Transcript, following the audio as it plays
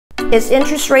Is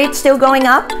interest rate still going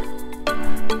up?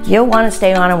 You'll want to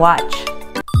stay on and watch.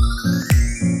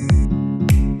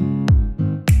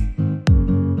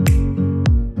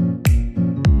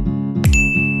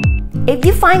 If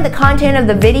you find the content of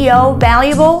the video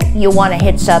valuable, you'll want to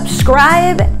hit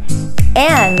subscribe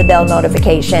and the bell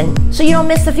notification so you don't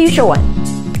miss the future one.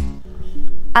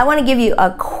 I want to give you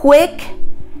a quick,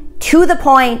 to the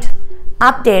point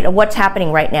update of what's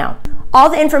happening right now. All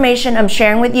the information I'm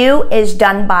sharing with you is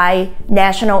done by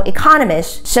national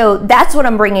economists, so that's what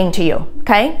I'm bringing to you,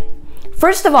 okay?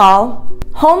 First of all,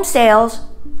 home sales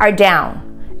are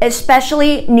down,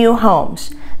 especially new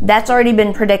homes. That's already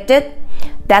been predicted.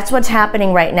 That's what's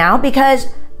happening right now because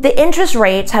the interest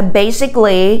rates have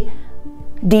basically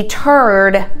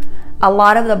deterred a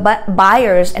lot of the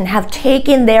buyers and have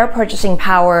taken their purchasing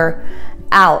power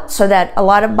out so that a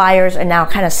lot of buyers are now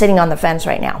kind of sitting on the fence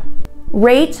right now.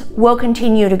 Rates will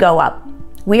continue to go up.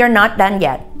 We are not done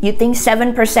yet. You think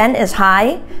 7% is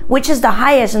high, which is the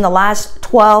highest in the last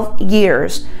 12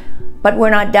 years, but we're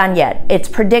not done yet. It's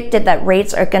predicted that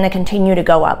rates are going to continue to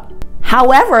go up.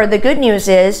 However, the good news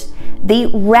is the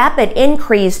rapid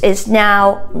increase is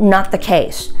now not the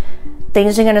case.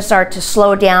 Things are going to start to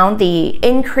slow down. The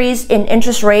increase in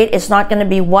interest rate is not going to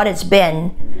be what it's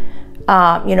been,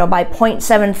 by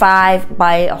 0.75,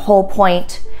 by a whole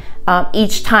point.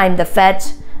 Each time the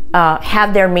Feds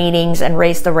have their meetings and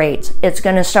raise the rates, it's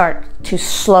going to start to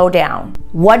slow down.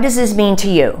 What does this mean to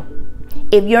you?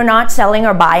 If you're not selling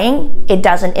or buying, it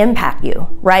doesn't impact you,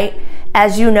 right?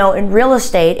 As you know, in real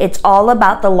estate, it's all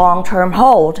about the long-term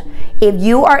hold. If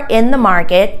you are in the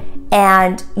market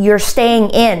and you're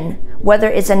staying in, whether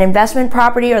it's an investment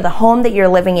property or the home that you're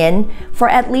living in, for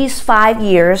at least 5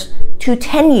 years to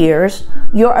 10 years,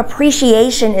 your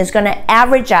appreciation is going to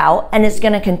average out and it's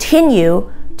going to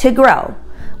continue to grow.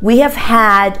 We have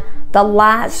had the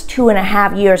last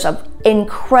 2.5 years of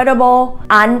incredible,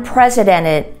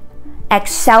 unprecedented,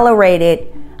 accelerated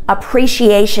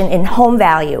appreciation in home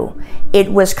value.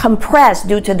 It was compressed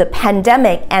due to the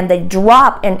pandemic and the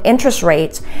drop in interest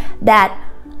rates that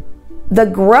the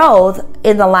growth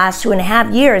in the last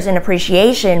 2.5 years in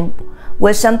appreciation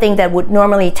was something that would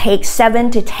normally take 7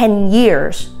 to 10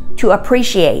 years to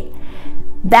appreciate.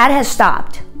 That has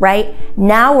stopped, right?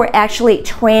 Now we're actually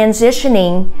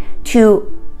transitioning to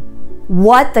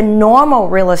what the normal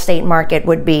real estate market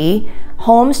would be.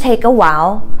 Homes take a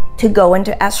while to go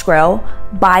into escrow.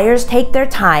 Buyers take their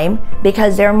time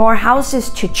because there are more houses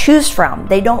to choose from.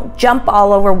 They don't jump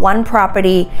all over one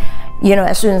property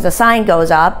as soon as the sign goes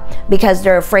up because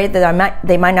they're afraid that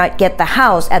they might not get the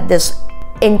house at this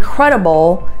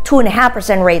incredible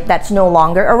 2.5% rate that's no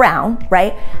longer around,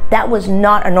 right? That was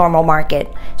not a normal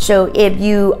market. So if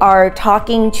you are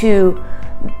talking to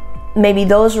maybe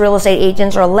those real estate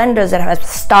agents or lenders that have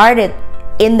started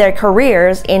in their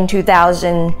careers in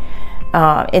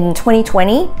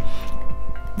 2020,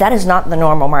 that is not the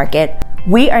normal market.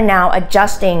 We are now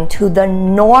adjusting to the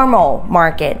normal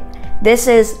market. This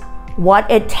is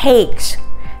what it takes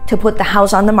to put the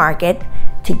house on the market,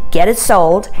 to get it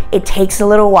sold. It takes a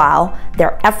little while.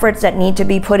 There are efforts that need to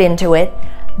be put into it.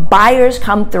 Buyers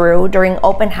come through during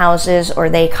open houses or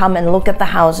they come and look at the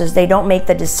houses. They don't make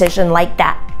the decision like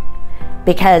that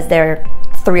because there are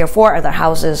 3 or 4 other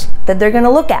houses that they're going to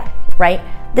look at, right?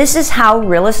 This is how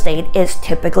real estate is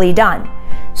typically done.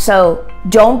 So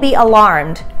don't be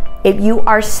alarmed. If you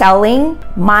are selling,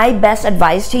 my best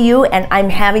advice to you, and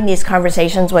I'm having these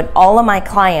conversations with all of my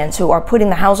clients who are putting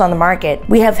the house on the market,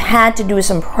 we have had to do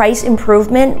some price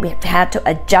improvement. We have had to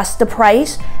adjust the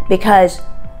price because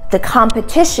the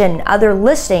competition, other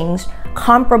listings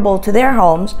comparable to their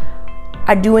homes,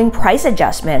 are doing price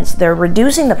adjustments. They're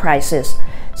reducing the prices.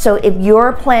 So if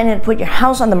you're planning to put your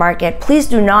house on the market, please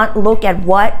do not look at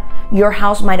what your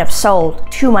house might have sold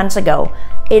 2 months ago.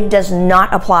 It does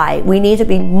not apply. We need to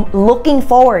be looking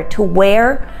forward to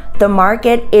where the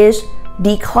market is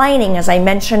declining. As I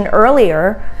mentioned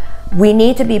earlier, we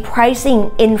need to be pricing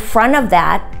in front of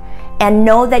that and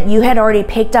know that you had already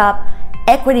picked up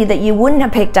equity that you wouldn't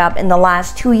have picked up in the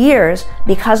last 2 years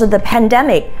because of the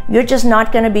pandemic. You're just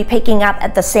not going to be picking up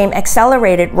at the same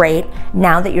accelerated rate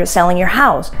now that you're selling your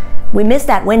house. We missed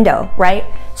that window, right?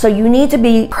 So you need to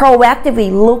be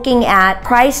proactively looking at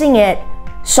pricing it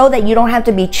so that you don't have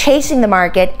to be chasing the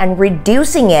market and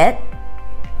reducing it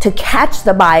to catch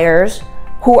the buyers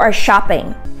who are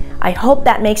shopping. I hope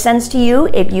that makes sense to you.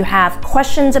 If you have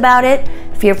questions about it,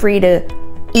 feel free to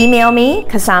email me,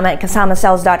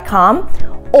 kasama@kasamasales.com,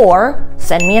 or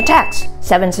send me a text,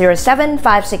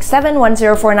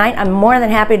 707-567-1049. I'm more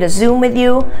than happy to Zoom with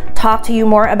you, talk to you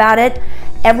more about it.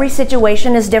 Every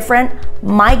situation is different.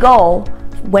 My goal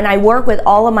when I work with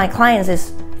all of my clients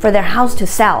is for their house to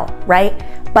sell, right?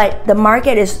 But the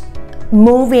market is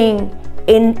moving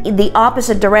in the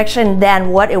opposite direction than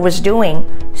what it was doing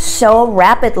so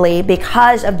rapidly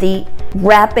because of the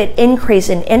rapid increase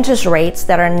in interest rates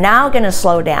that are now going to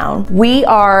slow down. We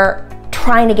are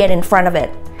trying to get in front of it.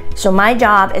 So my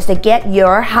job is to get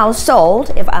your house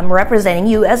sold if I'm representing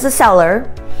you as a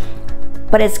seller,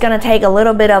 but it's going to take a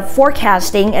little bit of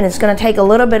forecasting, and it's going to take a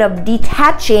little bit of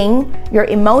detaching your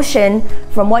emotion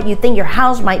from what you think your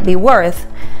house might be worth.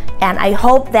 And I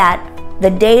hope that the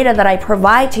data that I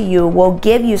provide to you will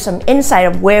give you some insight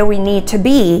of where we need to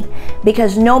be,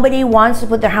 because nobody wants to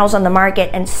put their house on the market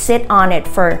and sit on it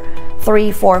for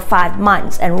 3, 4, 5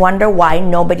 months and wonder why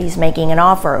nobody's making an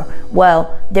offer.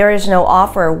 Well, there is no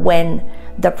offer when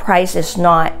the price is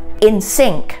not in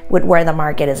sync with where the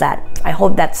market is at. I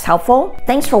hope that's helpful.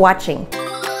 Thanks for watching.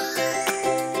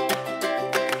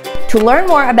 To learn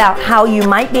more about how you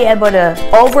might be able to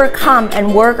overcome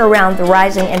and work around the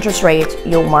rising interest rates,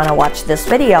 you'll want to watch this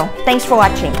video. Thanks for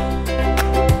watching.